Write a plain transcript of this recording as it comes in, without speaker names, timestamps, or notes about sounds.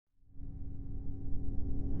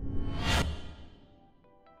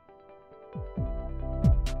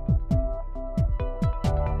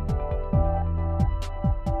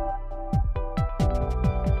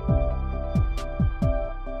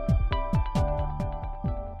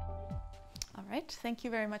right, thank you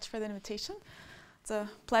very much for the invitation. It's a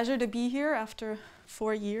pleasure to be here after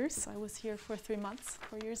 4 years. I was here for 3 months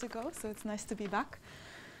 4 years ago, so it's nice to be back.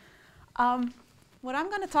 What I'm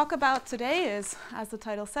going to talk about today is, as the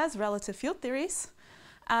title says, relative field theories.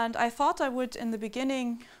 And I thought I would, in the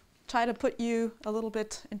beginning, try to put you a little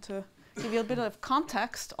bit into, give you a bit of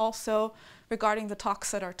context also regarding the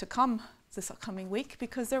talks that are to come this upcoming week,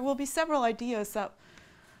 because there will be several ideas that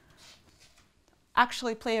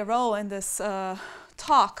actually play a role in this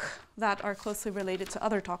talk that are closely related to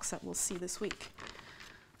other talks that we'll see this week.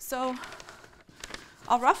 So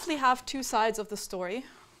I'll roughly have 2 sides of the story.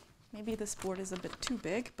 Maybe this board is a bit too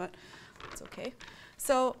big, but it's okay.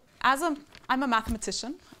 So I'm a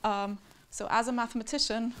mathematician. So as a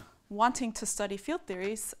mathematician wanting to study field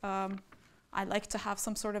theories, I like to have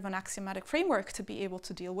some sort of an axiomatic framework to be able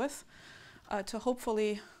to deal with, to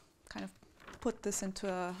hopefully kind of put this into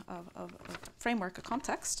a framework, a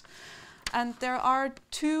context. And there are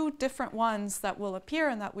 2 different ones that will appear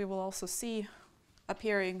and that we will also see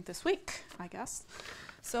appearing this week, I guess.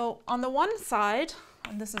 So on the one side,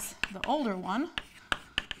 and this is the older one,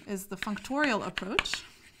 is the functorial approach.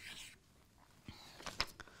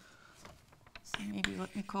 So maybe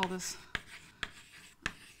let me call this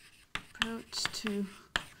approach to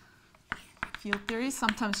field theories,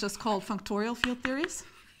 sometimes just called functorial field theories.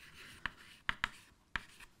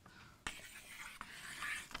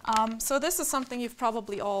 So this is something you've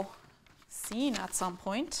probably all seen at some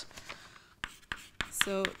point.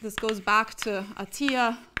 So this goes back to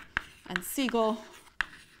Atiyah and Siegel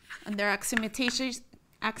and their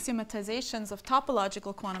axiomatizations of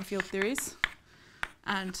topological quantum field theories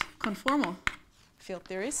and conformal field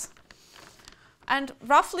theories. And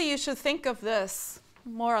roughly you should think of this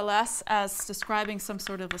more or less as describing some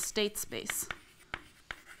sort of a state space.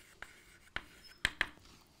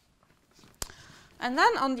 And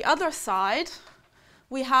then on the other side,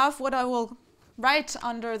 we have what I will write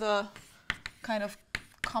under the kind of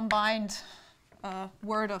combined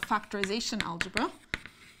word of factorization algebra.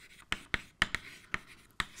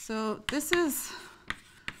 So this is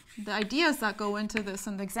the ideas that go into this,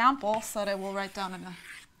 and the examples that I will write down in a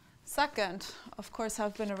second, of course,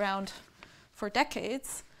 have been around for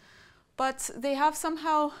decades, but they have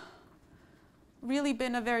somehow really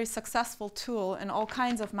been a very successful tool in all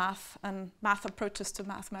kinds of math and math approaches to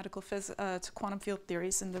mathematical to quantum field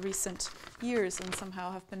theories in the recent years, and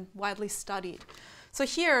somehow have been widely studied. So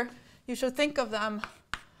here you should think of them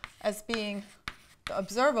as being the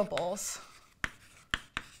observables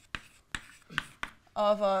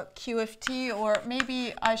of a QFT, or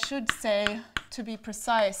maybe I should say, to be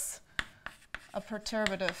precise, a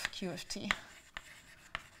perturbative QFT.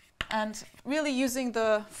 And really using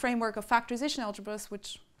the framework of factorization algebras,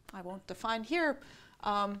 which I won't define here,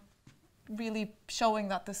 really showing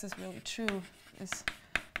that this is really true is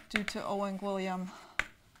due to Owen William,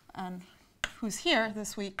 and who's here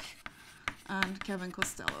this week, and Kevin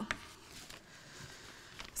Costello.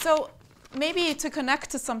 So maybe to connect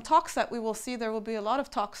to some talks that we will see, there will be a lot of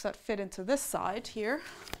talks that fit into this side here.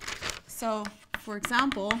 So for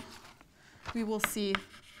example, we will see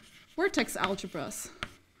vertex algebras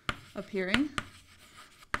appearing.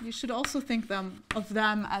 You should also think of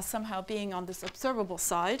them as somehow being on this observable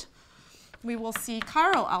side. We will see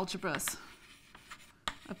chiral algebras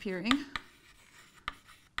appearing.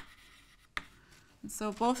 And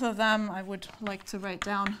so both of them I would like to write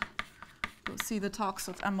down. We'll see the talks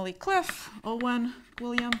of Emily Cliff, Owen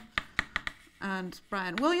William, and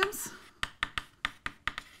Brian Williams.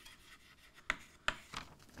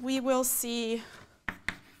 We will see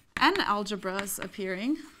N algebras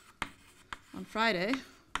appearing on Friday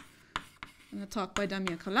in a talk by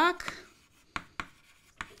Damien Kalak.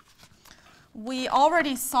 We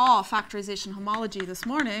already saw factorization homology this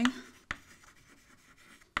morning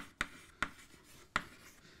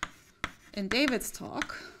in David's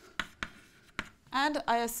talk. And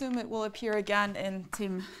I assume it will appear again in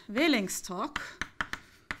Tim Wehling's talk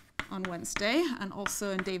on Wednesday, and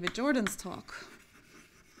also in David Jordan's talk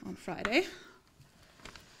on Friday.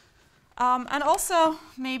 And also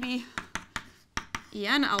maybe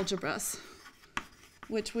EN algebras,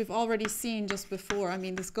 which we've already seen just before. I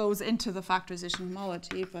mean, this goes into the factorization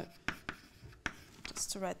homology, but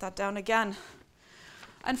just to write that down again.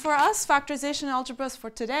 And for us, factorization algebras for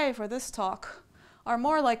today, for this talk, are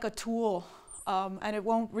more like a tool. And it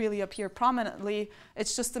won't really appear prominently.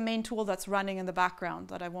 It's just the main tool that's running in the background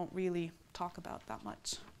that I won't really talk about that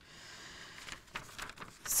much.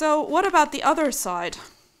 So what about the other side?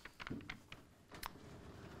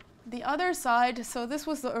 The other side, so this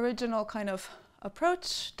was the original kind of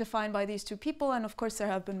approach defined by these two people, and of course there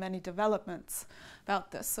have been many developments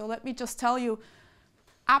about this. So let me just tell you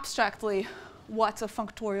abstractly what a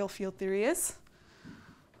functorial field theory is,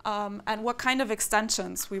 and what kind of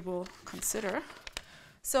extensions we will consider.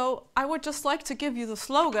 So I would just like to give you the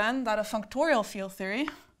slogan that a functorial field theory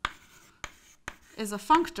is a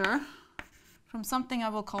functor from something I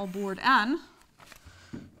will call board N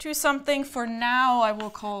to something for now I will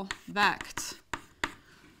call vect.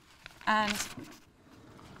 And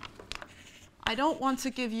I don't want to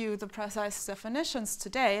give you the precise definitions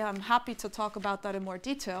today. I'm happy to talk about that in more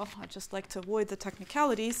detail. I just like to avoid the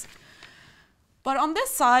technicalities. But on this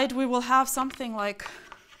side, we will have something like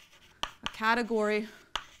a category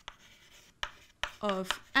of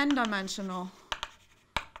n-dimensional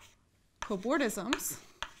cobordisms.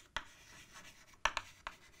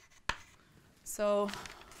 So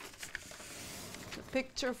the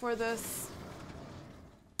picture for this,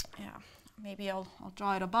 yeah, maybe I'll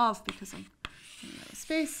draw it above because I'm running out of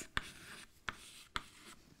space.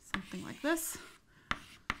 Something like this.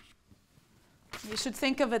 You should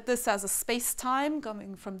think of this as a space-time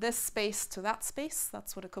going from this space to that space.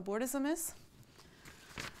 That's what a cobordism is.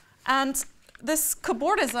 And this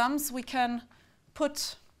cobordisms we can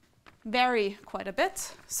vary quite a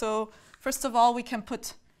bit. So first of all, we can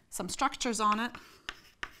put some structures on it.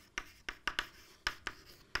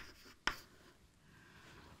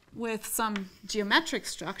 With some geometric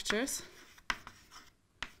structures.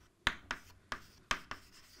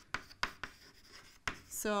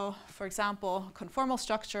 So, for example, conformal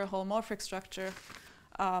structure, holomorphic structure,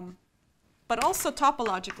 but also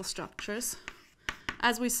topological structures,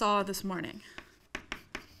 as we saw this morning.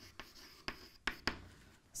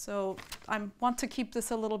 So I want to keep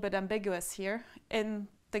this a little bit ambiguous here. In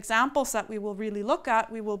the examples that we will really look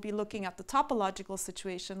at, we will be looking at the topological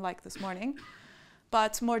situation like this morning.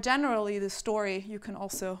 But more generally, the story you can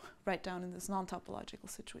also write down in this non-topological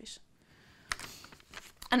situation.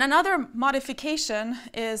 And another modification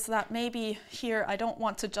is that maybe here I don't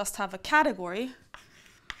want to just have a category,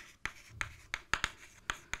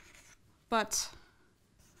 but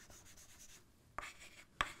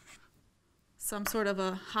some sort of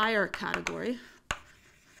a higher category.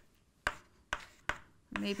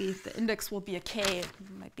 Maybe the index will be a k, it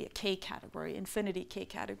might be a k category, infinity k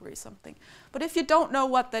category, something. But if you don't know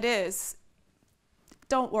what that is,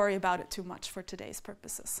 don't worry about it too much for today's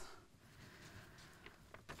purposes.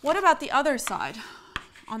 What about the other side?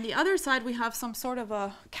 On the other side, we have some sort of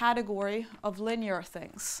a category of linear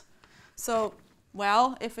things. So,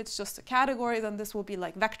 well, if it's just a category, then this will be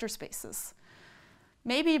like vector spaces.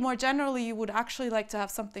 Maybe more generally, you would actually like to have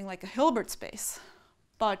something like a Hilbert space.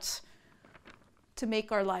 But to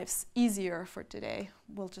make our lives easier for today,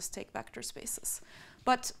 we'll just take vector spaces.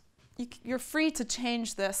 But you're free to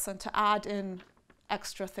change this and to add in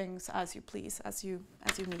extra things as you please, as you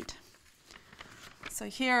need. So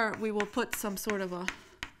here we will put some sort of a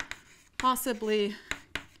possibly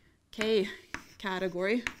k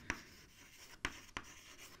category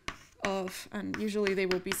of, and usually they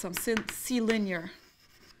will be some C-linear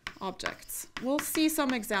objects. We'll see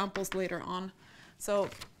some examples later on. So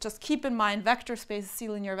just keep in mind vector spaces,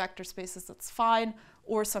 C-linear vector spaces, that's fine,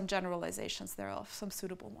 or some generalizations thereof, some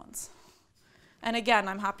suitable ones. And again,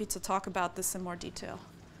 I'm happy to talk about this in more detail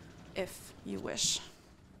if you wish.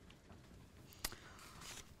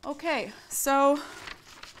 Okay, so,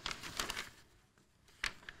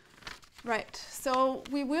 right, so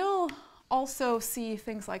we will also see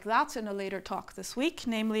things like that in a later talk this week,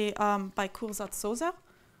 namely by Kurzat Sosa.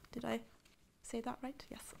 Did I say that right?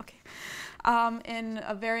 Yes, okay. In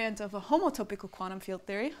a variant of a homotopical quantum field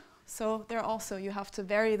theory. So there also you have to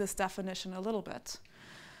vary this definition a little bit.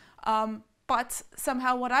 But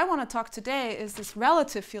somehow what I want to talk today is this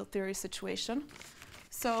relative field theory situation.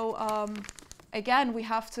 So again, we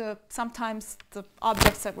have to, sometimes the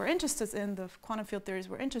objects that we're interested in, the quantum field theories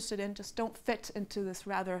we're interested in, just don't fit into this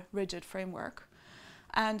rather rigid framework.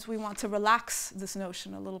 And we want to relax this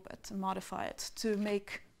notion a little bit and modify it to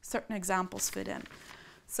make certain examples fit in.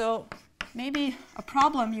 So maybe a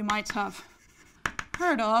problem you might have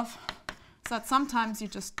heard of is that sometimes you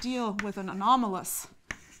just deal with an anomalous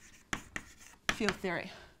field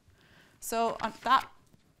theory. So that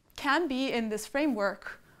can be in this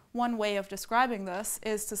framework. One way of describing this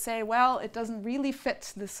is to say, well, it doesn't really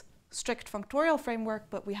fit this strict functorial framework,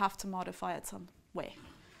 but we have to modify it some way.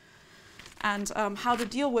 And how to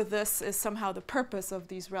deal with this is somehow the purpose of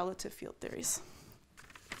these relative field theories.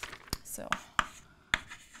 So,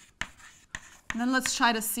 and then let's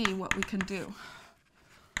try to see what we can do.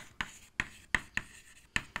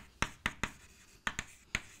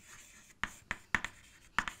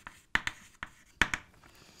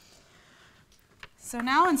 So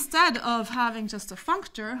now instead of having just a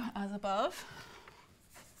functor as above,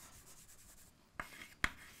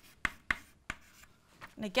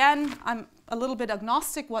 and again, I'm a little bit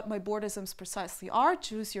agnostic what my Bordisms precisely are.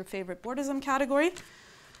 Choose your favorite Bordism category.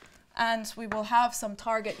 And we will have some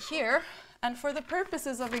target here. And for the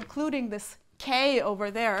purposes of including this k over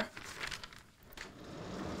there,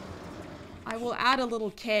 I will add a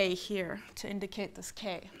little k here to indicate this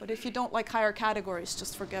k. But if you don't like higher categories,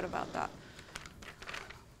 just forget about that.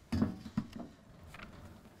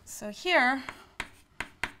 So here,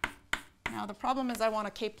 now the problem is I want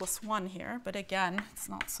a k plus 1 here, but again, it's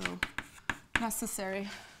not so necessary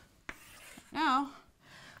now.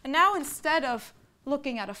 And now instead of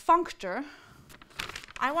looking at a functor,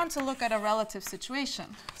 I want to look at a relative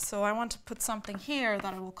situation. So I want to put something here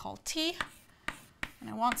that I will call t,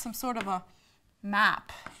 and I want some sort of a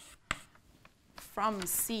map from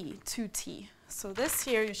C to t. So this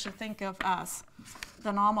here you should think of as the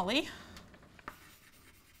anomaly,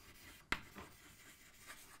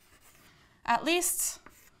 at least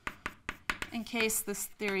in case this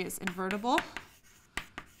theory is invertible,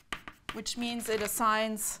 which means it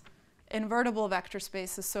assigns invertible vector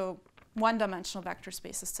spaces, so one-dimensional vector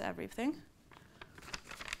spaces to everything.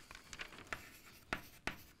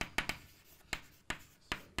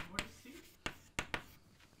 What is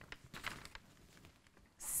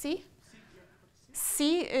C? C?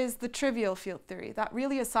 C is the trivial field theory. That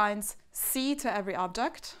really assigns C to every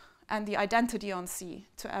object and the identity on C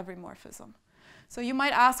to every morphism. So you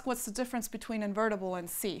might ask, what's the difference between invertible and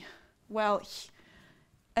C? Well,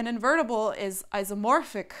 an invertible is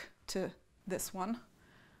isomorphic to this one,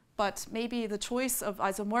 but maybe the choice of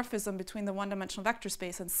isomorphism between the one-dimensional vector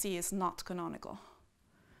space and C is not canonical.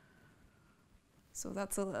 So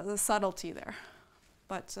that's a subtlety there.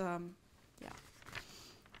 But yeah.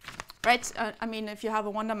 Right? I mean, if you have a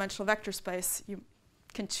one-dimensional vector space, you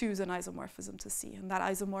can choose an isomorphism to C. And that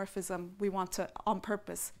isomorphism we want to, on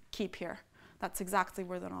purpose, keep here. That's exactly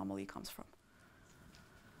where the anomaly comes from.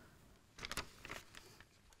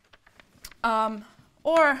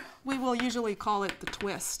 Or we will usually call it the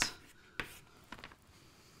twist.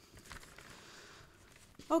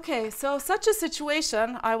 Okay, so such a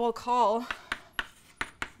situation I will call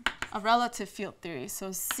a relative field theory.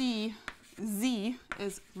 So C, Z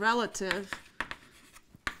is relative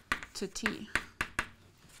to T.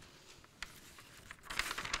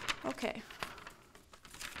 Okay.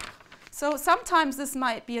 So sometimes this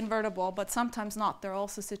might be invertible, but sometimes not. There are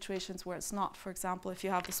also situations where it's not. For example, if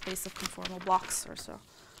you have the space of conformal blocks or so.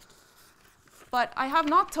 But I have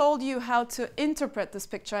not told you how to interpret this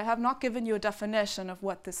picture. I have not given you a definition of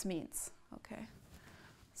what this means. Okay.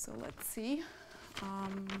 So let's see. I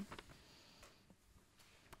don't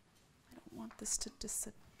want this to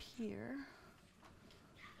disappear.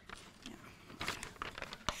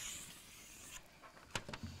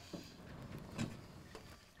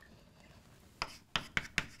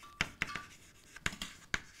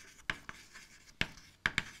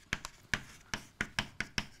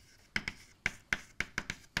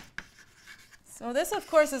 So this, of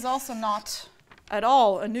course, is also not at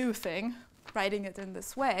all a new thing, writing it in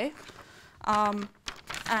this way.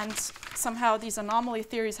 And somehow these anomaly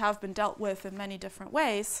theories have been dealt with in many different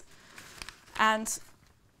ways. And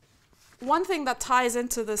one thing that ties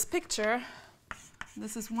into this picture,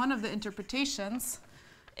 this is one of the interpretations,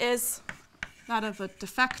 is that of a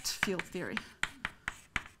defect field theory.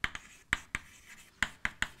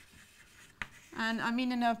 And I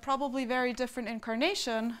mean, in a probably very different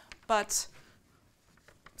incarnation, but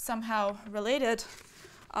somehow related,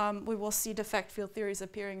 we will see defect field theories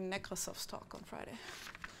appearing in Nekrasov's talk on Friday.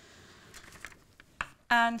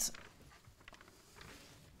 And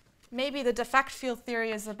maybe the defect field theory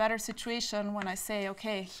is a better situation when I say,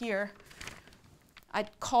 okay, here, I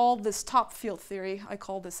call this top field theory, I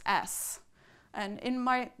call this S. And in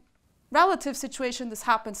my relative situation, this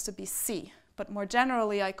happens to be C. But more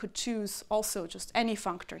generally, I could choose also just any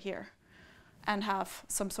functor here and have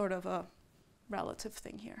some sort of a relative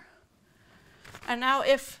thing here. And now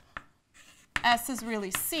if S is really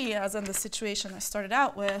C, as in the situation I started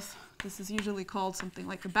out with, this is usually called something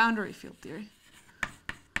like a boundary field theory.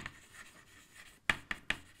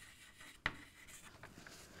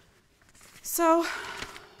 So,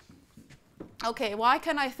 okay, why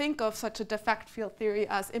can I think of such a defect field theory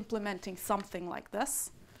as implementing something like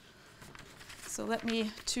this? So let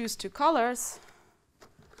me choose two colors.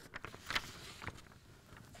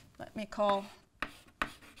 Let me call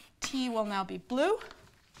T will now be blue,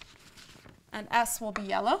 and S will be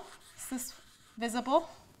yellow. Is this visible?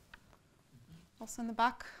 Also in the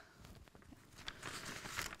back?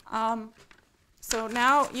 So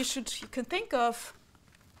now you can think of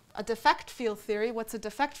a defect field theory. What's a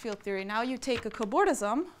defect field theory? Now you take a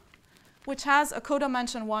cobordism, which has a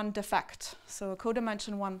codimension 1 defect, so a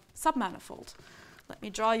codimension 1 submanifold. Let me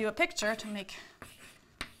draw you a picture to make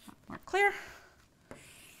that more clear.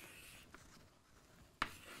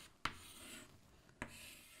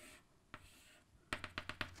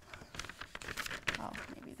 Oh,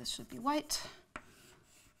 maybe this should be white.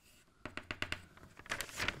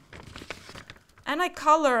 And I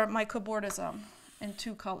color my cobordism in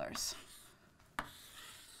 2 colors.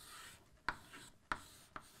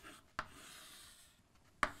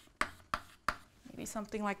 Maybe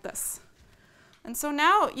something like this. And so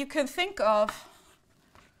now you can think of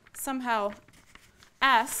somehow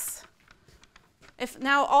S, if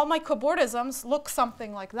now all my cobordisms look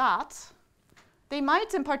something like that, they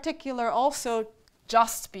might in particular also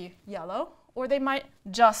just be yellow, or they might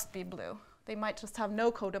just be blue. They might just have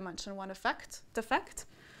no codimension 1 defect.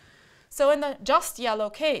 So in the just yellow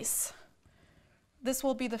case, this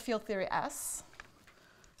will be the field theory S.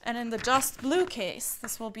 And in the just blue case,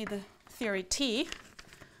 this will be the theory T.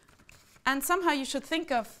 And somehow you should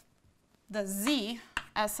think of the Z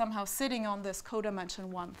as somehow sitting on this codimension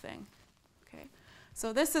 1 thing. Okay.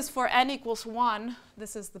 So this is for n equals 1.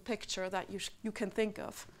 This is the picture that you can think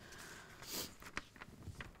of.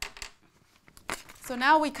 So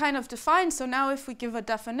now we kind of define, so now if we give a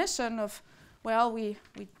definition of, well, we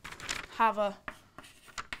have a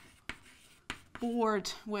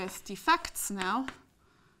board with defects now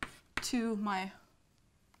to my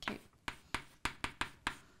k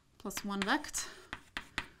plus 1 vect,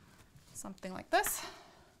 something like this.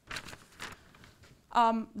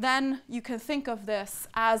 Then you can think of this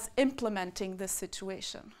as implementing this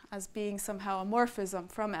situation, as being somehow a morphism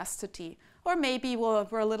from S to T. Or maybe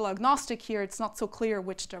we're a little agnostic here. It's not so clear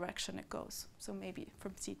which direction it goes. So maybe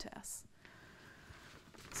from C to S.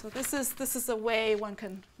 So this is a way one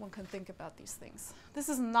can think about these things. This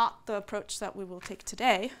is not the approach that we will take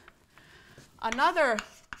today. Another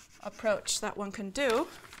approach that one can do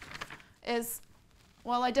is,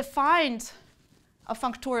 well, I defined a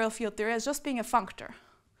functorial field theory as just being a functor.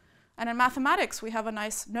 And in mathematics, we have a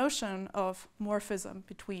nice notion of morphism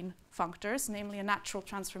between functors, namely a natural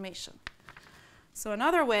transformation. So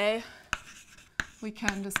another way we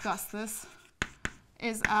can discuss this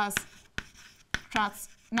is as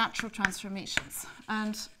natural transformations.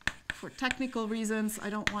 And for technical reasons, I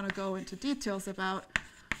don't want to go into details about,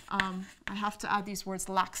 I have to add these words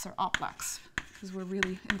lax or oplax, because we're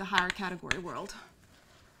really in the higher category world.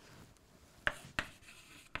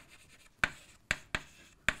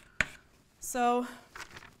 So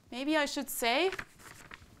maybe I should say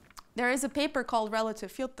there is a paper called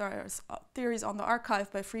Relative Field Theories on the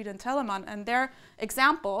Archive by Fried and Telemann, and their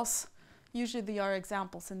examples, usually they are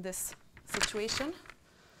examples in this situation.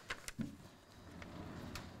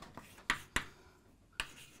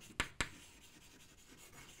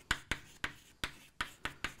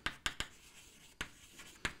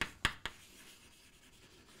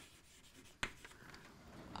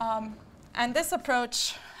 And this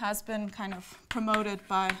approach has been kind of promoted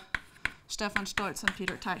by Stefan Stolz and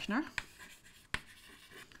Peter Teichner.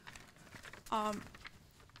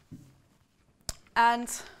 And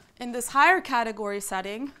in this higher category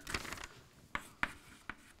setting,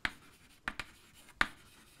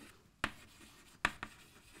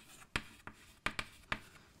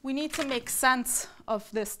 we need to make sense of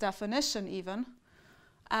this definition even.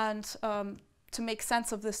 And to make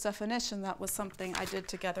sense of this definition, that was something I did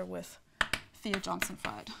together with Thea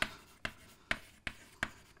Johnson-Fried.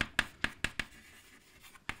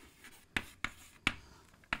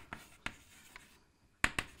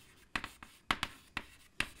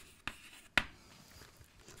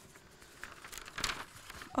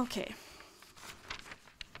 Okay.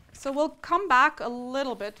 So we'll come back a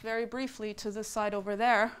little bit, very briefly, to this side over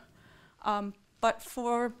there. But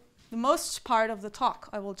for the most part of the talk,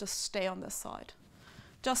 I will just stay on this side,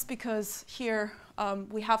 just because here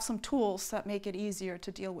we have some tools that make it easier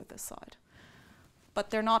to deal with this side.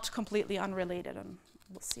 But they're not completely unrelated, and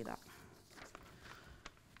we'll see that.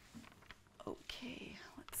 Okay,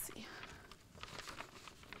 let's see.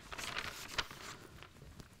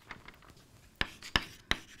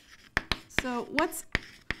 So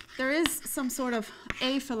there is some sort of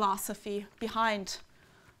a philosophy behind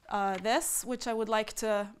this, which I would like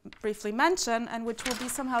to briefly mention, and which will be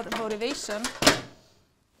somehow the motivation.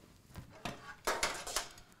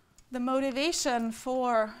 The motivation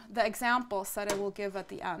for the examples that I will give at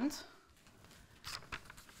the end.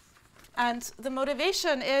 And the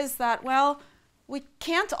motivation is that, well, we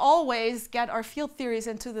can't always get our field theories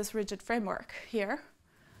into this rigid framework here.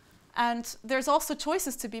 And there's also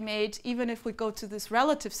choices to be made even if we go to this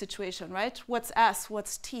relative situation, right? What's S,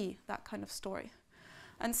 what's T, that kind of story.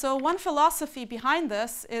 And so one philosophy behind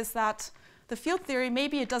this is that the field theory,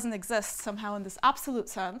 maybe it doesn't exist somehow in this absolute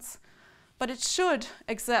sense, but it should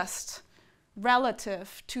exist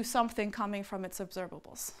relative to something coming from its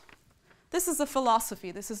observables. This is a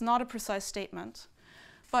philosophy. This is not a precise statement.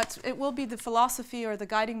 But it will be the philosophy or the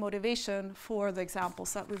guiding motivation for the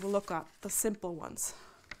examples that we will look at, the simple ones.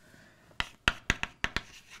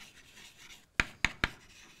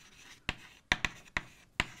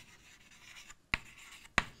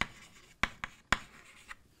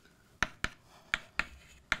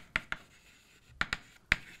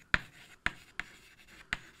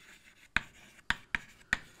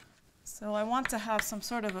 So I want to have some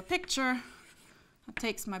sort of a picture that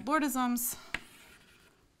takes my Bordisms.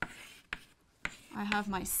 I have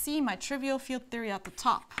my C, my trivial field theory at the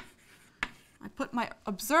top. I put my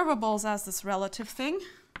observables as this relative thing.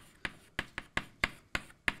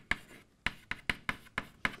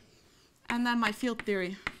 And then my field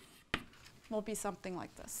theory will be something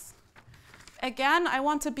like this. Again, I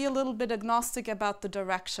want to be a little bit agnostic about the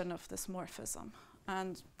direction of this morphism.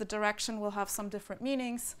 And the direction will have some different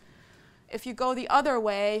meanings. If you go the other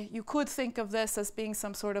way, you could think of this as being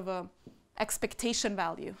some sort of a expectation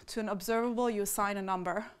value. To an observable, you assign a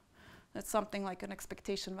number. That's something like an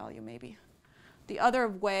expectation value, maybe. The other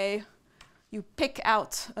way, you pick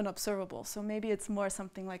out an observable. So maybe it's more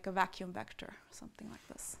something like a vacuum vector, something like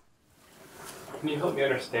this. Can you help me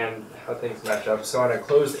understand how things match up? So on a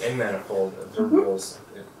closed n-manifold, observables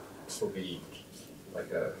it will be like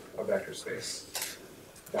a vector space,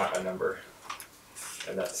 not a number.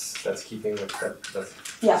 And that's keeping with that.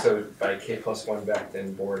 Yeah. So by k+1 vec,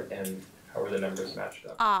 then board n, how are the numbers matched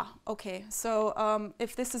up? Ah, okay. So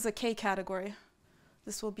if this is a k category,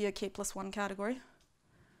 this will be a k+1 category.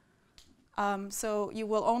 So you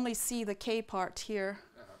will only see the k part here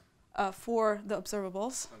for the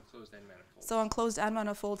observables. On closed n-manifolds. So on closed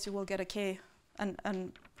n-manifolds, you will get a k and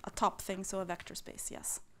a top thing, so a vector space,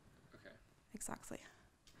 yes. Okay. Exactly.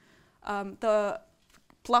 The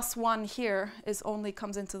 +1 here only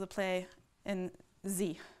comes into the play in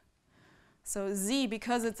Z. So Z,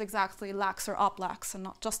 because it's exactly lax or oplax and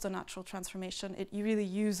not just a natural transformation, it really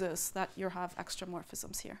uses that you have extra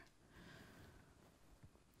morphisms here.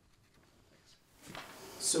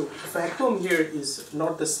 So vacuum here is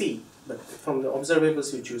not the C, but from the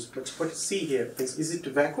observables you choose. But what is C here? Is it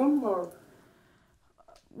vacuum or?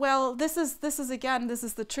 Well, this is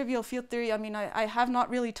the trivial field theory. I mean, I have not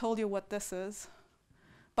really told you what this is.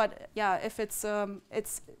 But yeah, if it's the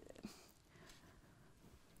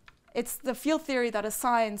field theory that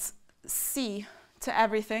assigns C to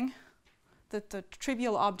everything, the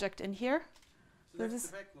trivial object in here. So that's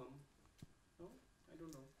the vacuum. No, I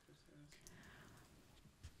don't know.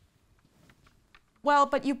 Well,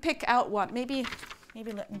 but you pick out one. Maybe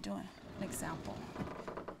let me do an example.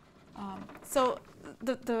 So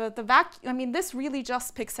the vacuum. I mean, this really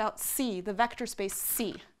just picks out C, the vector space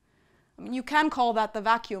C. I mean, you can call that the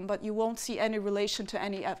vacuum, but you won't see any relation to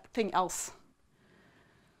anything else.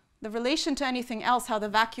 The relation to anything else, how the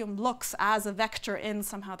vacuum looks as a vector in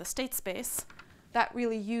somehow the state space, that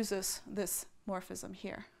really uses this morphism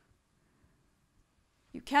here.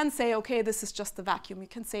 You can say, okay, this is just the vacuum. You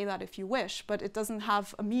can say that if you wish, but it doesn't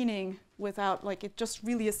have a meaning without, like, it just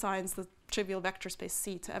really assigns the trivial vector space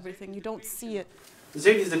C to everything. You don't see it.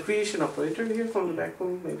 Z is the creation operator here from the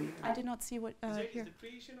vacuum, maybe? I did not see what Z here. is the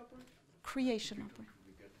creation operator? Creation operator.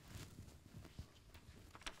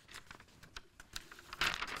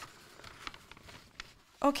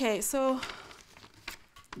 Okay, so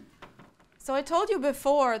I told you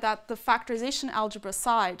before that the factorization algebra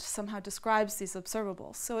side somehow describes these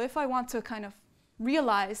observables. So if I want to kind of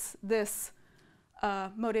realize this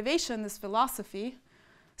motivation, this philosophy,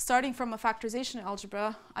 starting from a factorization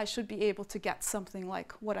algebra, I should be able to get something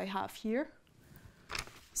like what I have here.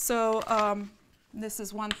 So this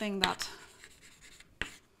is one thing that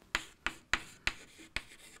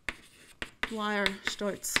Dwyer,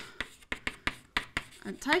 Stolz,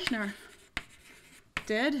 and Teichner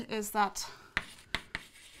did is that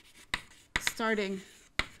starting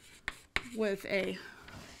with a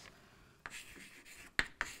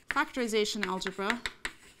factorization algebra,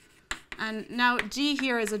 and now G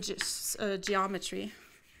here is a geometry.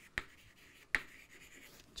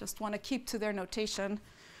 Just want to keep to their notation.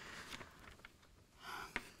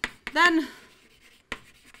 Then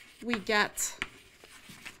we get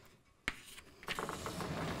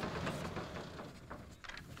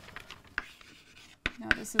now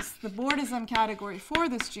this is the Bordism category for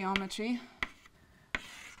this geometry.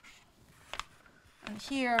 And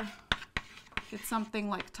here it's something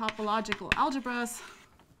like topological algebras.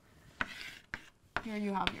 Here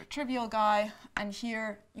you have your trivial guy, and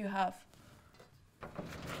here you have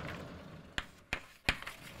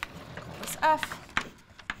this f,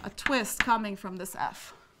 a twist coming from this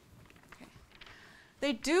f. Okay.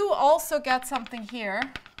 They do also get something here,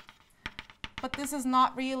 but this is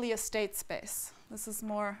not really a state space. This is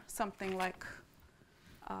more something like,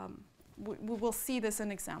 we will see this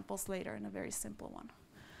in examples later in a very simple one.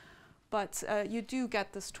 But you do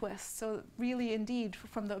get this twist. So really, indeed,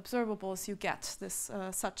 from the observables, you get this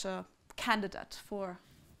such a candidate for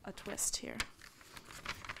a twist here.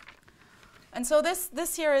 And so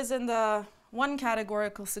this here is in the one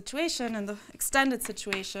categorical situation, in the extended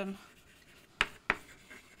situation.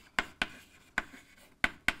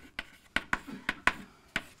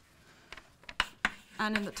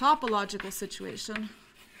 And in the topological situation.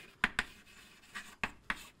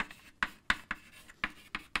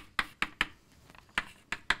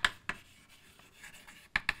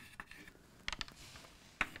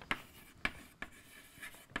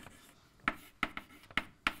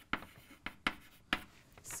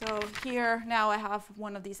 So here now I have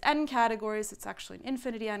one of these n categories. It's actually an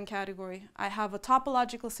infinity n category. I have a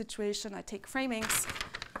topological situation. I take framings.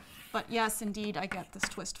 But yes, indeed, I get this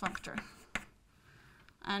twist functor.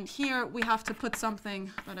 And here we have to put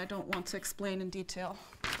something that I don't want to explain in detail.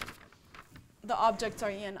 The objects are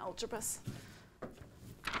EN algebras.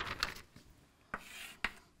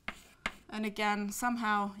 And again,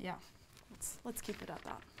 somehow, yeah, let's keep it at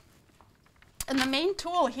that. And the main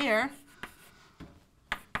tool here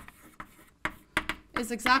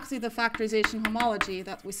is exactly the factorization homology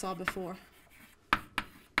that we saw before.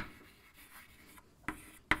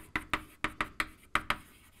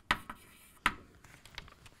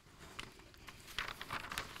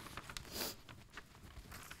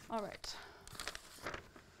 All right.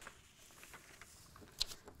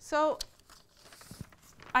 So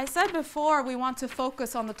I said before we want to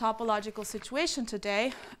focus on the topological situation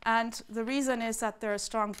today, and the reason is that there are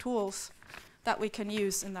strong tools that we can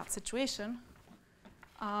use in that situation.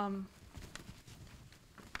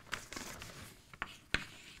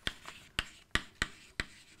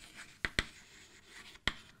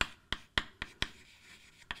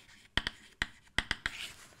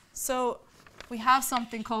 So we have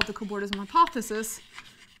something called the cobordism hypothesis,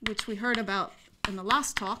 which we heard about in the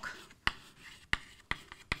last talk.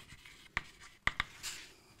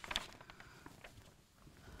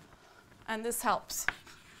 And this helps.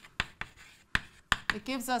 It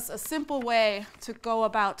gives us a simple way to go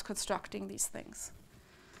about constructing these things.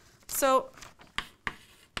 So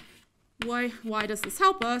why does this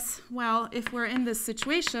help us? Well, if we're in this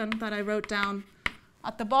situation that I wrote down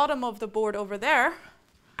at the bottom of the board over there,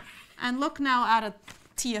 and look now at a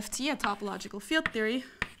TFT, a topological field theory,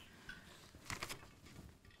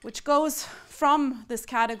 which goes from this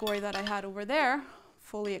category that I had over there,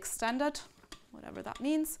 fully extended, whatever that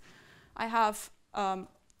means. I have a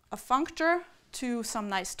functor to some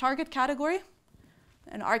nice target category.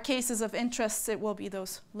 In our cases of interest, it will be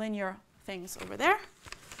those linear things over there.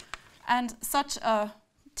 And such a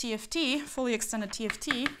TFT, fully extended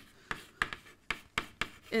TFT,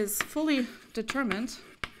 is fully determined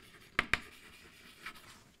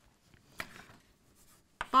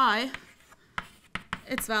by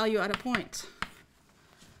its value at a point.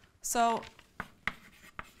 So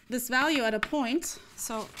this value at a point,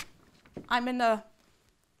 so I'm in a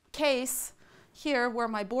case here where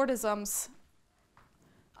my boardisms,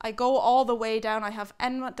 I go all the way down. I have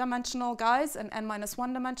n-dimensional guys and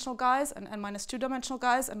n-1 dimensional guys and n-2 dimensional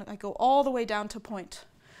guys, and I go all the way down to point.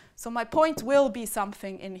 So my point will be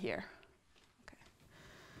something in here. Okay.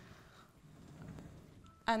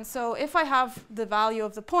 And so if I have the value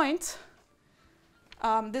of the point,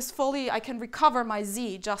 I can recover my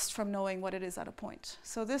z just from knowing what it is at a point.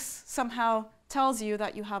 So this somehow tells you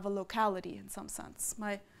that you have a locality in some sense.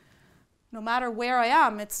 No matter where I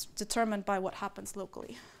am, it's determined by what happens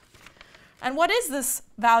locally. And what is this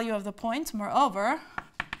value of the point? Moreover,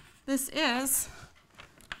 this is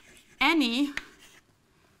any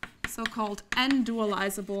so-called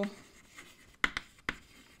n-dualizable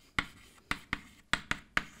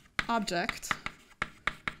object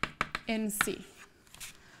in C.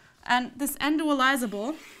 And this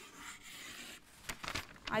n-dualizable,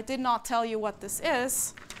 I did not tell you what this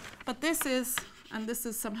is, but this is, and this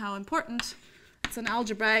is somehow important, it's an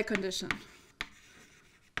algebraic condition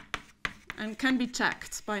and can be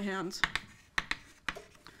checked by hand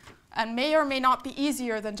and may or may not be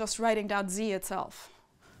easier than just writing down z itself.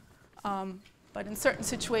 But in certain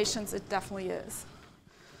situations, it definitely is.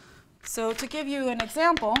 So to give you an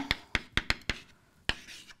example,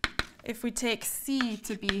 if we take C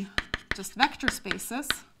to be just vector spaces,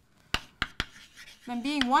 then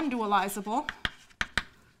being one dualizable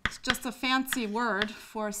is just a fancy word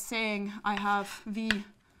for saying I have V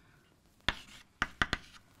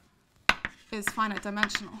is finite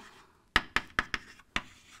dimensional.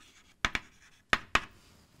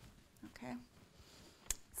 Okay.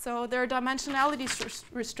 So there are dimensionality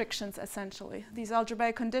restrictions, essentially. These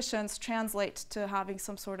algebraic conditions translate to having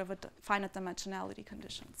some sort of a finite dimensionality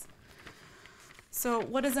conditions. So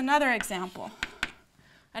what is another example?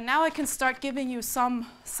 And now I can start giving you some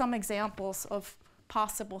examples of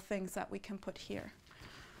possible things that we can put here.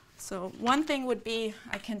 So one thing would be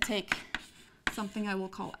I can take something I will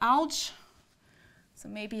call alg. So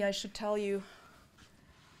maybe I should tell you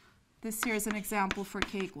this here is an example for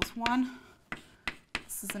k equals 1.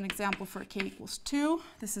 This is an example for k equals 2.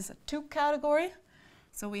 This is a 2 category.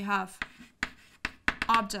 So we have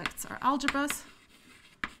objects are algebras.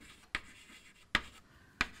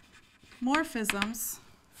 Morphisms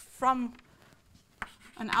from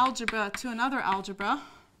an algebra to another algebra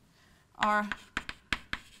are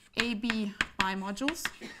AB bimodules.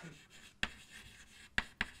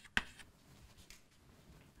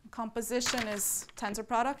 Composition is tensor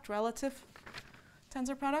product, relative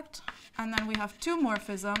tensor product. And then we have 2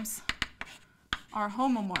 morphisms are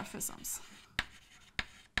homomorphisms.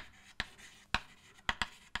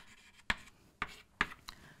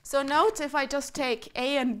 So note if I just take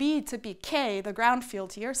A and B to be K, the ground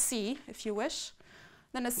field here, C if you wish,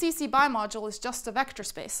 then a CC bimodule is just a vector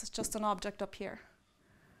space. It's just an object up here.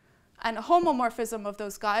 And a homomorphism of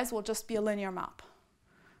those guys will just be a linear map.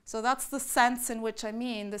 So that's the sense in which I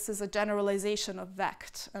mean this is a generalization of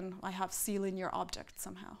vect, and I have C linear objects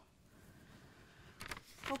somehow.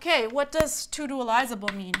 Okay, what does 2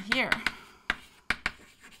 dualizable mean here?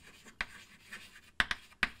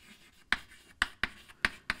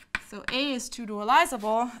 So A is 2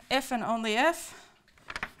 dualizable if and only if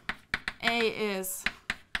A is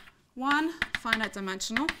 1, finite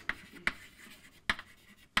dimensional,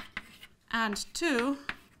 and 2,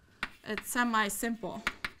 it's semi-simple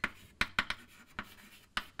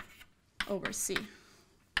over C.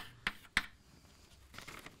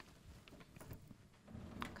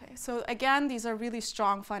 Okay, so again, these are really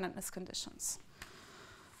strong finiteness conditions.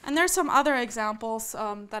 And there's some other examples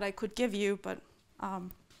that I could give you, but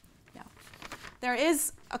yeah. There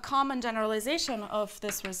is a common generalization of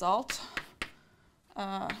this result.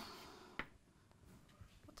 What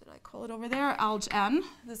did I call it over there? Alg n.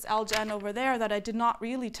 This alg n over there that I did not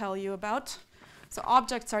really tell you about. So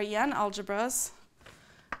objects are En algebras.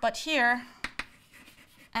 But here,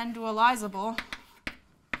 n dualizable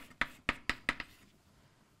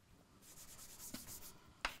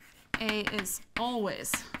A is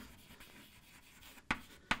always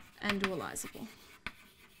n dualizable.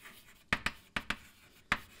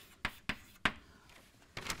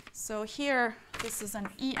 So here, this is an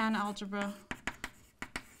En algebra,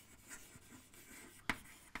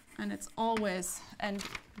 and it's always n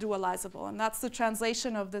dualizable. And that's the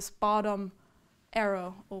translation of this bottom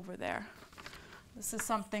arrow over there. This is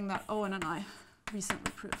something that Owen and I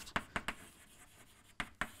recently proved.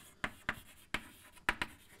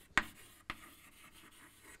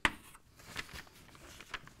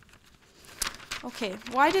 Okay,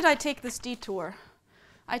 why did I take this detour?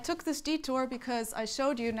 I took this detour because I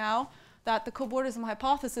showed you now that the cobordism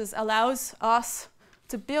hypothesis allows us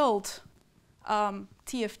to build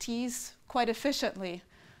TFTs quite efficiently.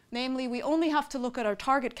 Namely, we only have to look at our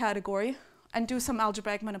target category and do some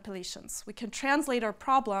algebraic manipulations. We can translate our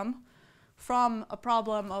problem from a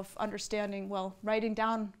problem of understanding, well, writing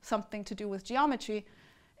down something to do with geometry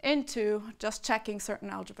into just checking certain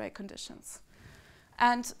algebraic conditions.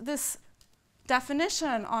 And this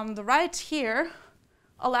definition on the right here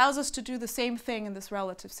allows us to do the same thing in this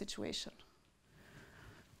relative situation.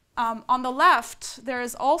 On the left, there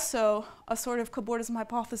is also a sort of cobordism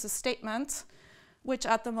hypothesis statement, which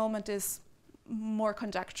at the moment is more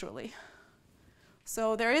conjecturally.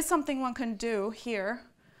 So there is something one can do here,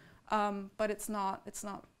 but it's not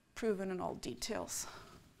proven in all details.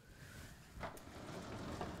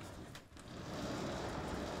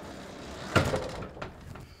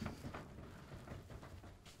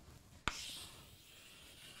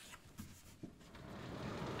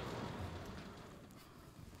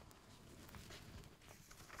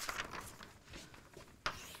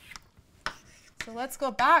 So let's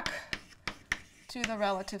go back to the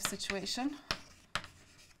relative situation.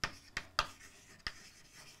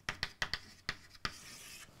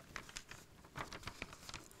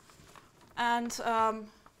 And so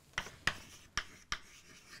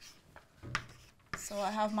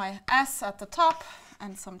I have my S at the top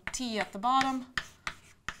and some t at the bottom.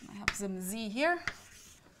 I have some z here.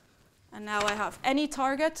 And now I have any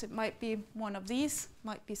target. It might be one of these,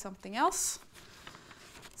 might be something else.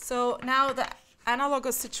 So now the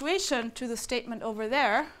analogous situation to the statement over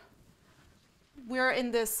there, we're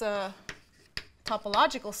in this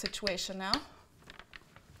topological situation now.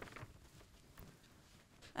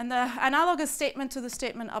 And the analogous statement to the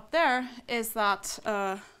statement up there is that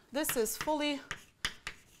this is fully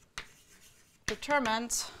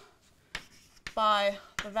determined by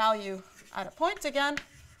the value at a point again.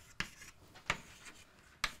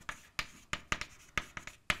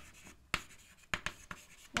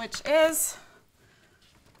 Which is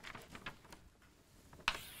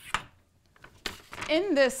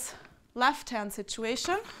in this left-hand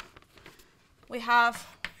situation, we have,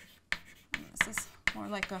 this is more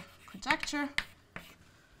like a conjecture,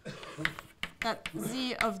 that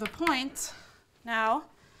z of the point now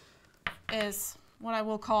is what I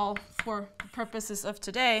will call, for the purposes of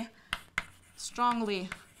today, strongly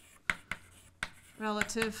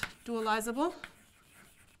relative dualizable.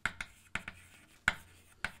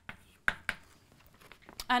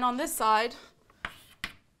 And on this side,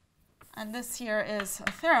 and this here is a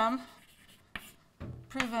theorem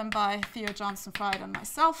proven by Theo Johnson-Fried and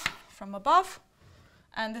myself from above.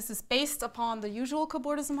 And this is based upon the usual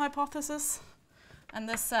cobordism hypothesis. And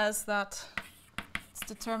this says that it's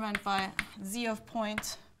determined by z of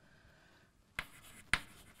point,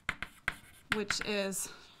 which is,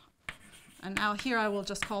 and now here I will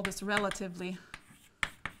just call this relatively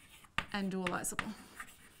n-dualizable.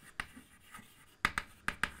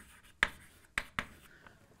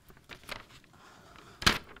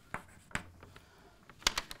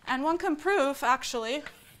 And one can prove, actually,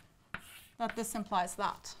 that this implies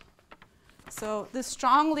that. So this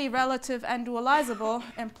strongly relative n-dualizable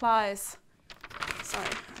implies, sorry,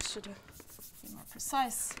 I should be more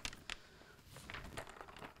precise.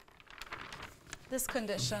 This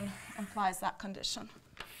condition implies that condition.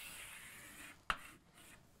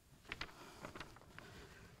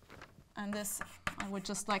 And this, I would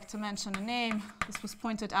just like to mention a name. This was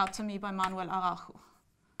pointed out to me by Manuel Araujo.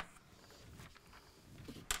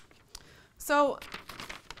 So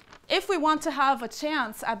if we want to have a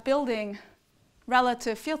chance at building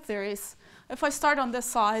relative field theories, if I start on this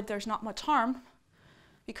side, there's not much harm,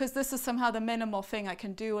 because this is somehow the minimal thing I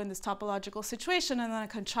can do in this topological situation, and then I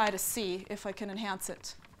can try to see if I can enhance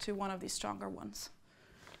it to one of these stronger ones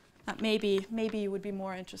that maybe you would be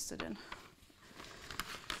more interested in.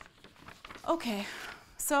 Okay,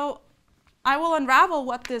 so I will unravel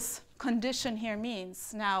what this condition here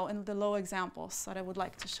means now in the low examples that I would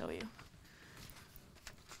like to show you.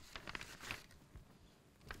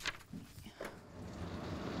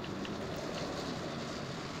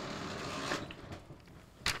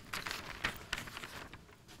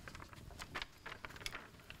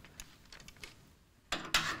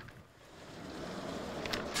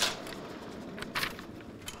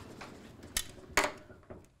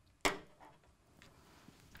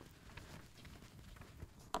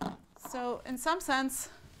 So in some sense,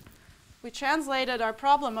 we translated our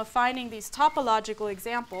problem of finding these topological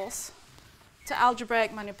examples to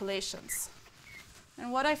algebraic manipulations.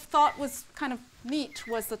 And what I thought was kind of neat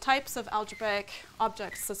was the types of algebraic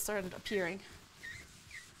objects that started appearing.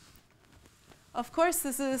 Of course,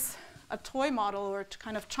 this is a toy model, or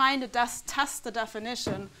kind of trying to test the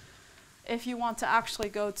definition if you want to actually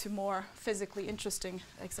go to more physically interesting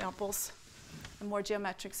examples and more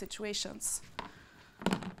geometric situations.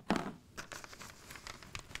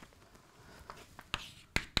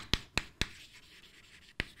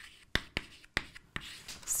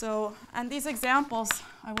 So, and these examples,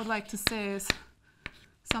 I would like to say, is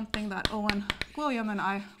something that Owen Gwilliam and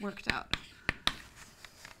I worked out.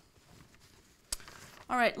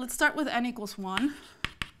 All right, let's start with n equals 1.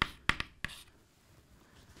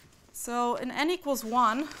 So in n equals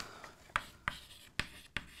 1,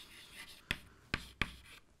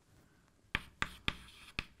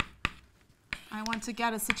 I want to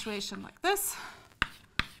get a situation like this.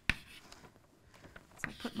 So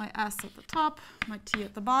I put my s at the top, my t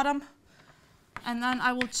at the bottom, and then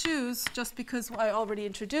I will choose, just because I already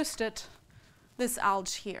introduced it, this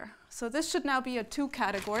alg here. So this should now be a 2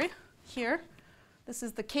 category here. This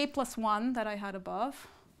is the k plus 1 that I had above.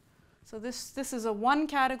 So this is a 1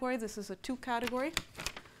 category, this is a 2 category,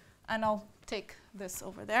 and I'll take this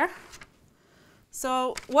over there.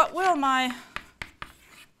 So what will my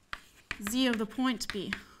z of the point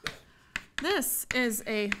be? This is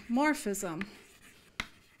a morphism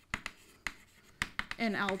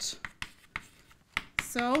in alg.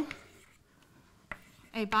 So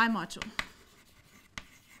a bimodule.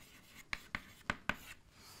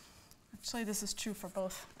 Actually, this is true for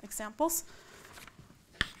both examples.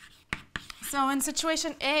 So in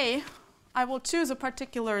situation A, I will choose a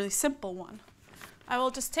particularly simple one. I will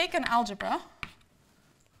just take an algebra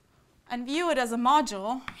and view it as a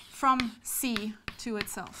module from C to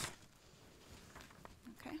itself.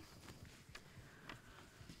 Okay.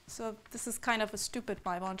 So this is kind of a stupid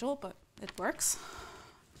bimodule, but it works.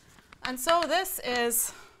 And so this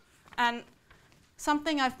is, and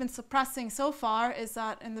something I've been suppressing so far is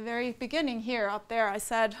that in the very beginning here, up there, I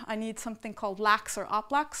said I need something called lax or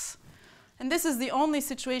oplax. And this is the only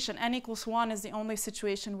situation, n equals 1 is the only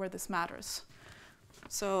situation where this matters.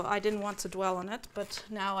 So I didn't want to dwell on it, but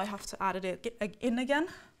now I have to add it in again.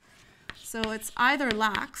 So it's either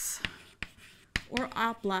lax or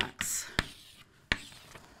oplax,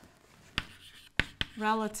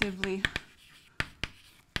 relatively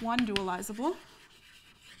one-dualizable.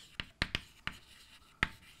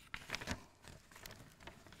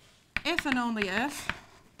 If and only if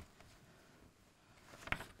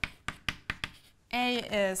A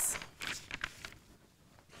is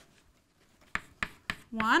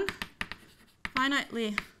 1,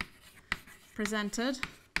 finitely presented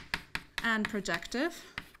and projective,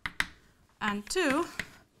 and 2,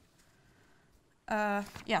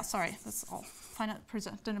 that's all, finite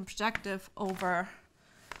presented and projective over,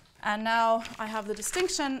 and now I have the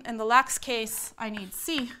distinction, in the lax case I need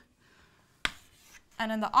C,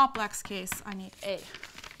 and in the oplax case I need A.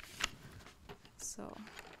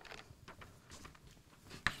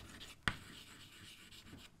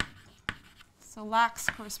 So lax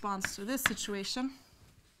corresponds to this situation.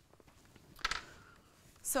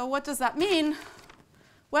 So what does that mean?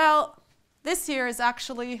 Well, this here is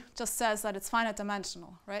actually just says that it's finite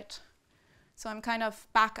dimensional, right? So I'm kind of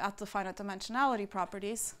back at the finite dimensionality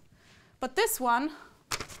properties. But this one,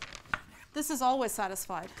 this is always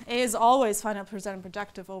satisfied. A is always finite presented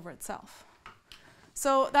projective over itself.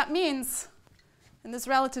 So that means in this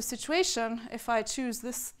relative situation, if I choose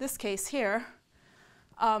this case here,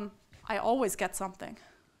 I always get something,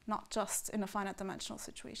 not just in a finite dimensional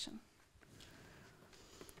situation.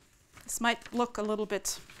 This might look a little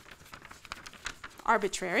bit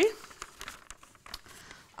arbitrary,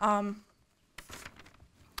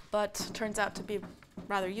 but turns out to be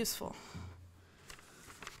rather useful.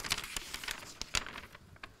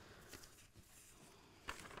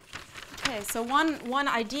 Okay, so one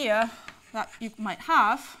idea that you might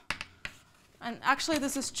have, and actually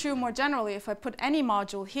this is true more generally, if I put any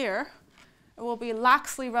module here, it will be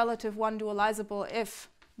laxly relative one-dualizable if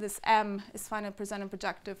this M is finite presented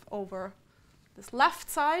projective over this left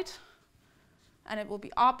side, and it will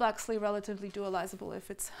be oplaxly relatively dualizable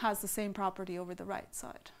if it has the same property over the right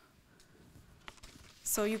side.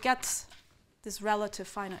 So you get this relative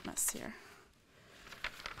finiteness here.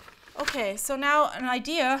 Okay, so now an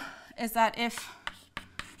idea is that if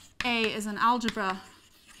A is an algebra,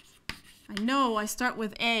 I know I start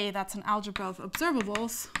with A, that's an algebra of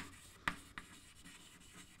observables,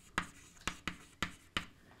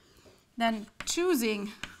 then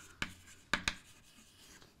choosing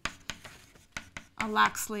a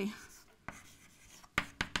laxly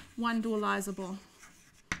one-dualizable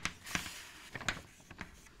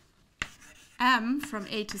M from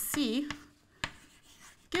A to C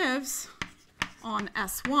gives on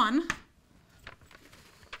S1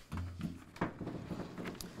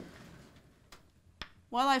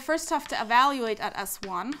 well, I first have to evaluate at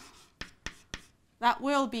S1. That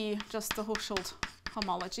will be just the Hochschild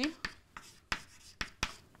homology.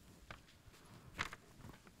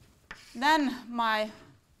 Then my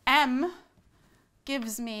M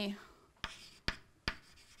gives me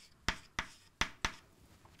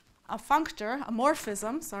a functor, a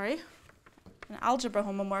morphism, an algebra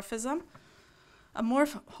homomorphism, a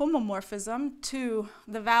homomorphism to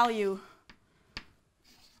the value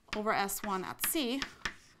over S1 at C,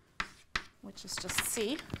 which is just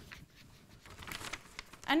C.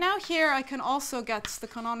 And now here I can also get the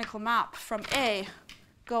canonical map from A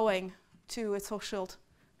going to its Hochschild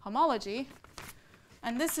homology.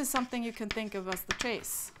 And this is something you can think of as the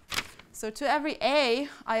trace. So to every A,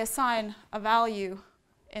 I assign a value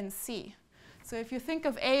in C. So if you think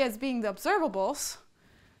of A as being the observables,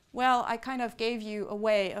 well, I kind of gave you a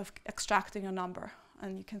way of extracting a number.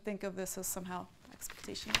 And you can think of this as somehow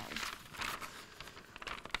expectation value.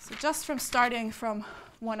 So just from starting from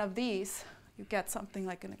one of these, you get something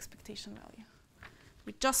like an expectation value.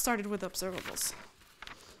 We just started with observables.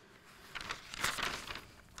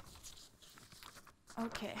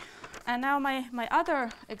 Okay, and now my other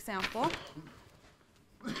example.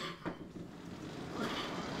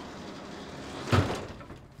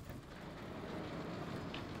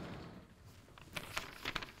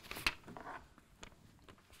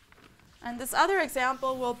 And this other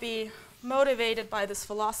example will be motivated by this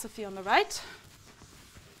philosophy on the right.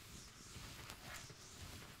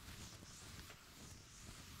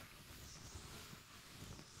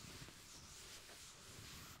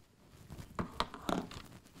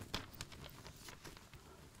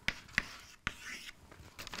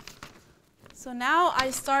 So now I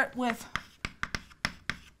start with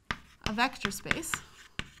a vector space,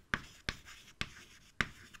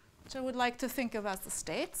 which I would like to think of as the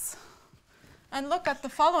states, and look at the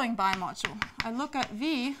following bimodule. I look at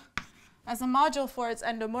V as a module for its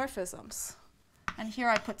endomorphisms. And here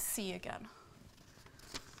I put C again.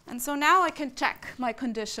 And so now I can check my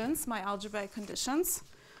conditions, my algebraic conditions.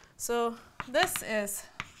 So this is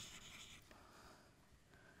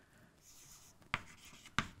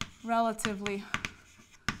relatively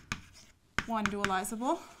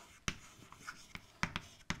one-dualizable.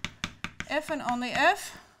 If and only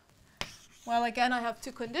if, well, again, I have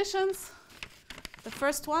two conditions. The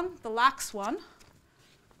first one, the lax one,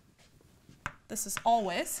 this is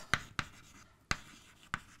always.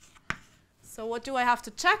 So what do I have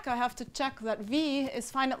to check? I have to check that V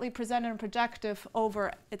is finitely presented and projective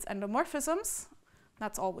over its endomorphisms.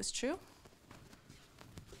 That's always true.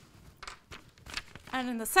 And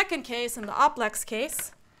in the second case, in the oplex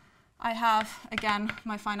case, I have, again,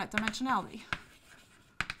 my finite dimensionality.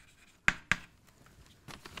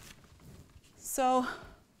 So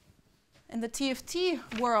in the TFT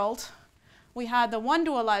world, we had the one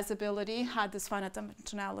dualizability, had this finite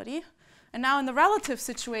dimensionality. And now in the relative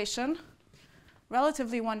situation,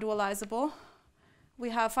 relatively one dualizable,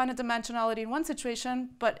 we have finite dimensionality in one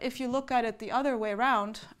situation, but if you look at it the other way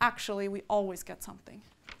around, actually we always get something.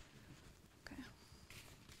 Okay.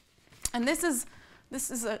 And this is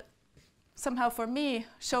somehow for me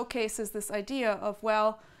showcases this idea of,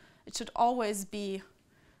 well, it should always be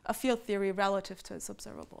a field theory relative to its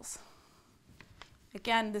observables.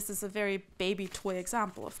 Again, this is a very baby toy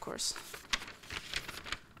example, of course.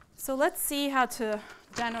 So let's see how to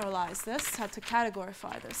generalize this, how to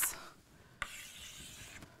categorify this.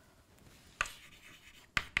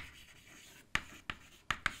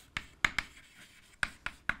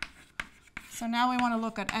 So now we want to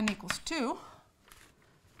look at n equals 2.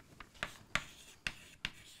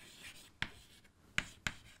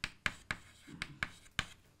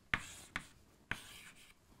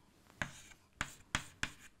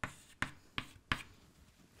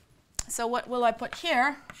 So what will I put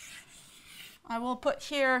here? I will put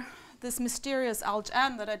here this mysterious alg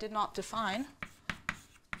n that I did not define.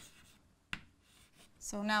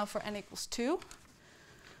 So now for n equals 2.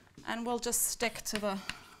 And we'll just stick to the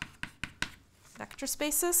vector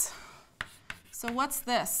spaces. So what's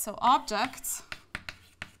this? So objects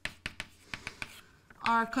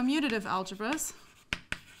are commutative algebras.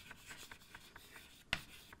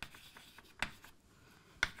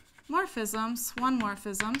 Morphisms,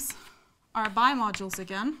 one-morphisms, are bimodules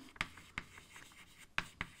again,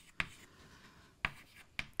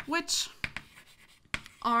 which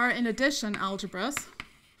are in addition algebras.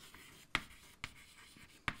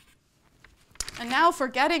 And now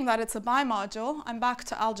forgetting that it's a bimodule, I'm back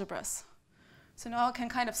to algebras. So now I can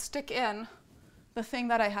kind of stick in the thing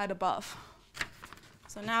that I had above.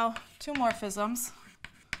 So now two morphisms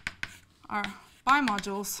are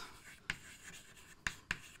bimodules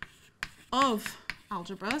of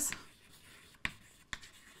algebras,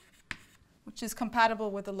 which is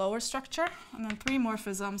compatible with the lower structure. And then three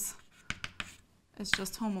morphisms is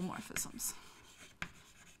just homomorphisms.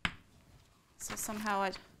 So somehow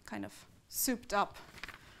I kind of souped up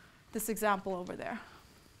this example over there.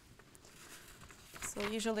 So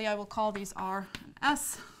usually I will call these R and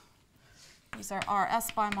S. These are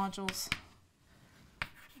RS bimodules.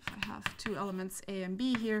 If I have two elements A and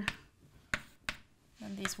B here,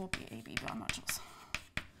 then these will be AB bimodules.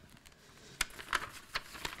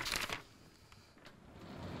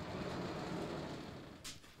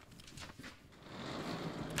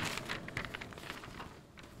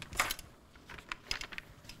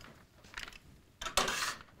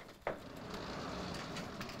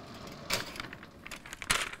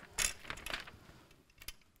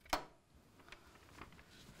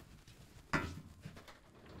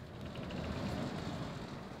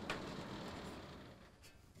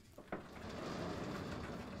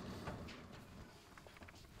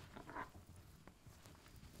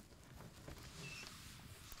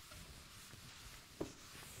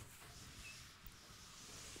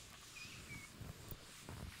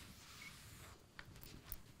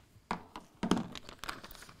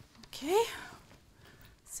 Okay,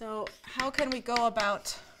 so how can we go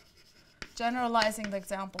about generalizing the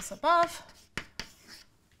examples above?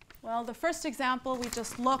 Well, the first example, we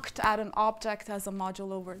just looked at an object as a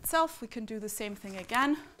module over itself. We can do the same thing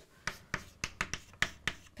again.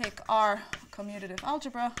 Pick R commutative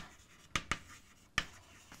algebra.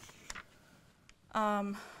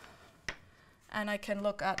 And I can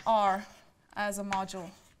look at R as a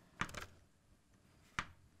module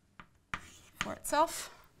for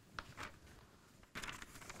itself.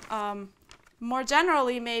 More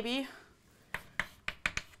generally, maybe,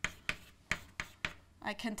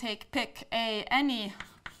 I can pick any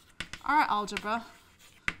R algebra,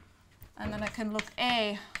 and then I can look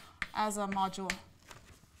A as a module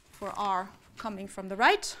for R coming from the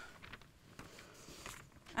right.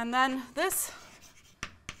 And then this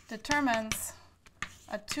determines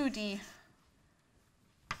a 2D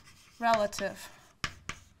relative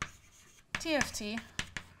TFT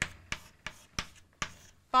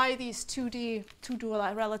by these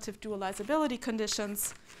relative dualizability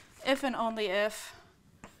conditions, if and only if,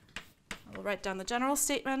 I will write down the general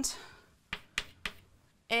statement,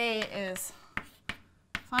 A is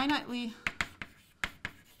finitely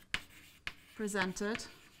presented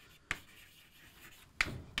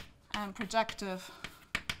and projective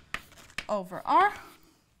over R,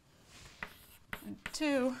 and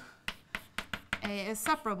 2, A is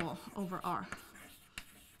separable over R.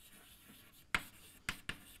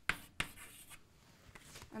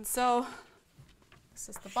 And so this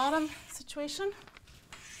is the bottom situation.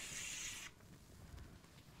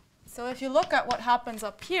 So if you look at what happens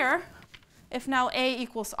up here, if now A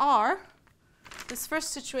equals R, this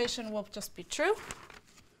first situation will just be true.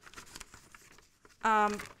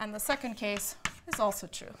 And the second case is also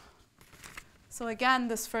true. So again,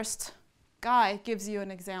 this first guy gives you an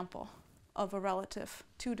example of a relative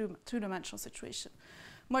two-dimensional situation.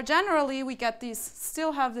 More generally, we get these,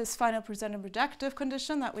 still have this finite presented projective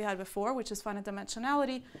condition that we had before, which is finite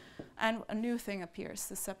dimensionality, and a new thing appears,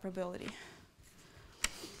 the separability.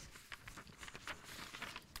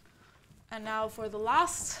 And now for the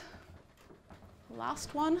last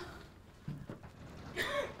one,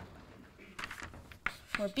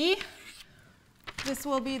 for B, this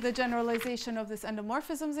will be the generalization of this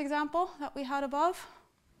endomorphisms example that we had above.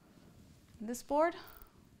 This board?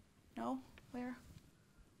 No? Where?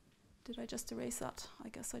 Did I just erase that? I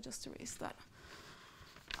guess I just erased that.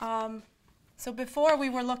 So before we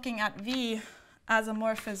were looking at V as a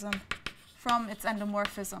morphism from its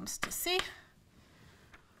endomorphisms to C.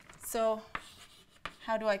 So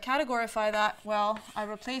how do I categorify that? Well, I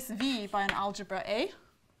replace V by an algebra A.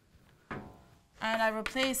 And I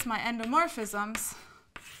replace my endomorphisms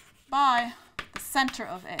by the center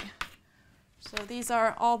of A. So these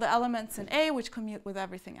are all the elements in A which commute with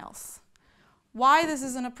everything else. Why this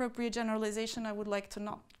is an appropriate generalization, I would like to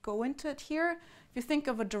not go into it here. If you think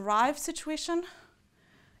of a derived situation,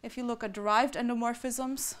 if you look at derived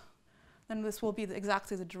endomorphisms, then this will be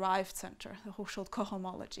exactly the derived center, the Hochschild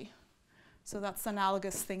cohomology. So that's the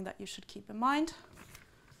analogous thing that you should keep in mind.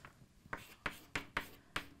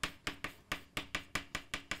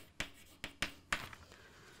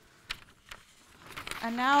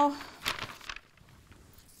 And now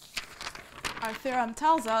our theorem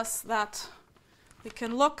tells us that we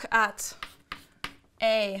can look at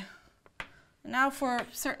A. Now for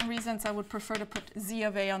certain reasons I would prefer to put Z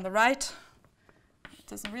of A on the right. It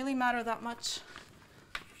doesn't really matter that much.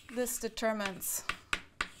 This determines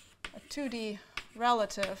a 2D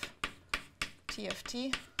relative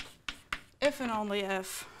TFT if and only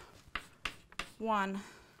if 1,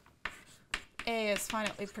 A is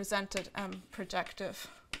finitely presented and projective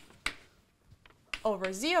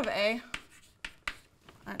over Z of A,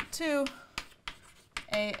 and 2,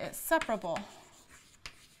 A is separable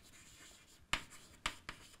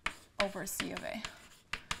over C of A.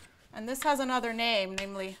 And this has another name,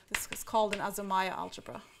 namely this is called an Azamaya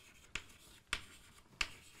algebra.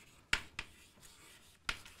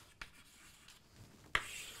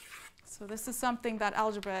 So this is something that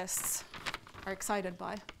algebraists are excited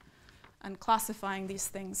by. And classifying these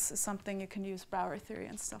things is something you can use Brouwer theory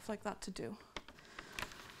and stuff like that to do.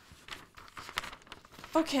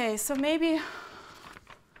 Okay, so maybe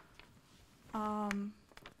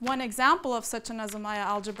one example of such an Azamaya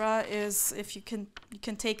algebra is if you can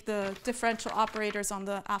take the differential operators on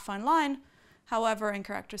the affine line, however, in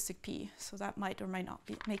characteristic P. So that might or might not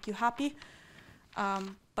make you happy.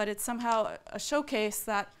 But it's somehow a showcase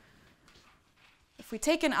that if we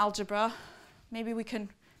take an algebra, maybe we can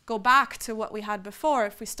go back to what we had before.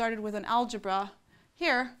 If we started with an algebra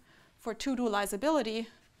here for two dualizability,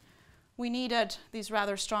 we needed these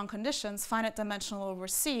rather strong conditions, finite dimensional over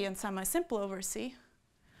C and semi-simple over C.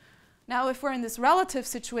 Now if we're in this relative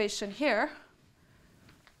situation here,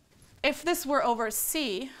 if this were over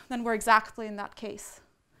C, then we're exactly in that case.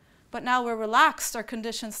 But now we're relaxed our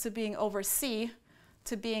conditions to being over C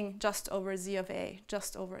to being just over Z of A,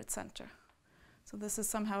 just over its center. So this is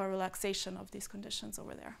somehow a relaxation of these conditions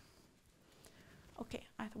over there. Okay,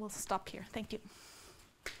 I will stop here. Thank you.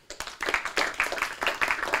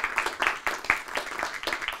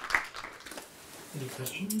 Any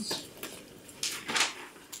questions?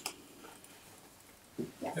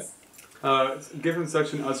 Yes. Given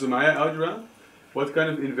such an Azumaya algebra, what kind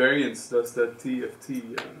of invariance does that T of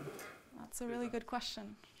T? That's a really good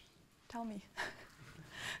question. Tell me.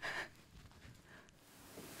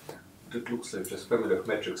 It looks like just family of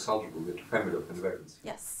matrix algebra with family of invariants.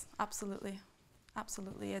 Yes, absolutely.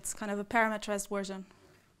 Absolutely. It's kind of a parametrized version.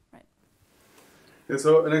 Right. Yeah,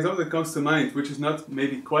 so an example that comes to mind, which is not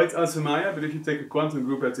maybe quite Azumaya, but if you take a quantum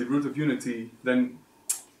group at the root of unity, then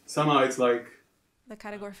somehow it's like... The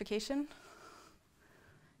categorification?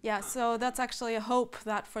 Yeah, so that's actually a hope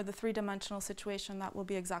that for the three-dimensional situation, that will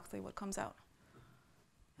be exactly what comes out.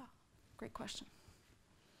 Yeah, great question.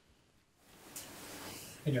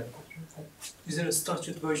 Any other questions? Is there a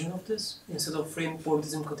structured version of this? Instead of frame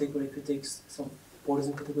Bordism category, if it takes some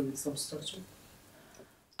Bordism category with some structure?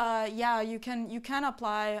 Yeah, you can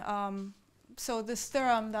apply. So this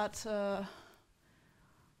theorem that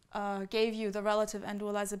gave you the relative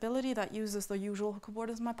n-dualizability that uses the usual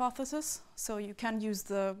cobordism hypothesis. So you can use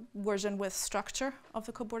the version with structure of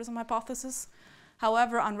the cobordism hypothesis.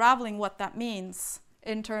 However, unraveling what that means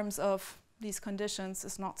in terms of these conditions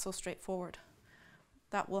is not so straightforward.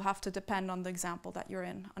 That will have to depend on the example that you're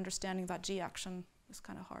in. Understanding that G action is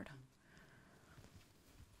kind of hard.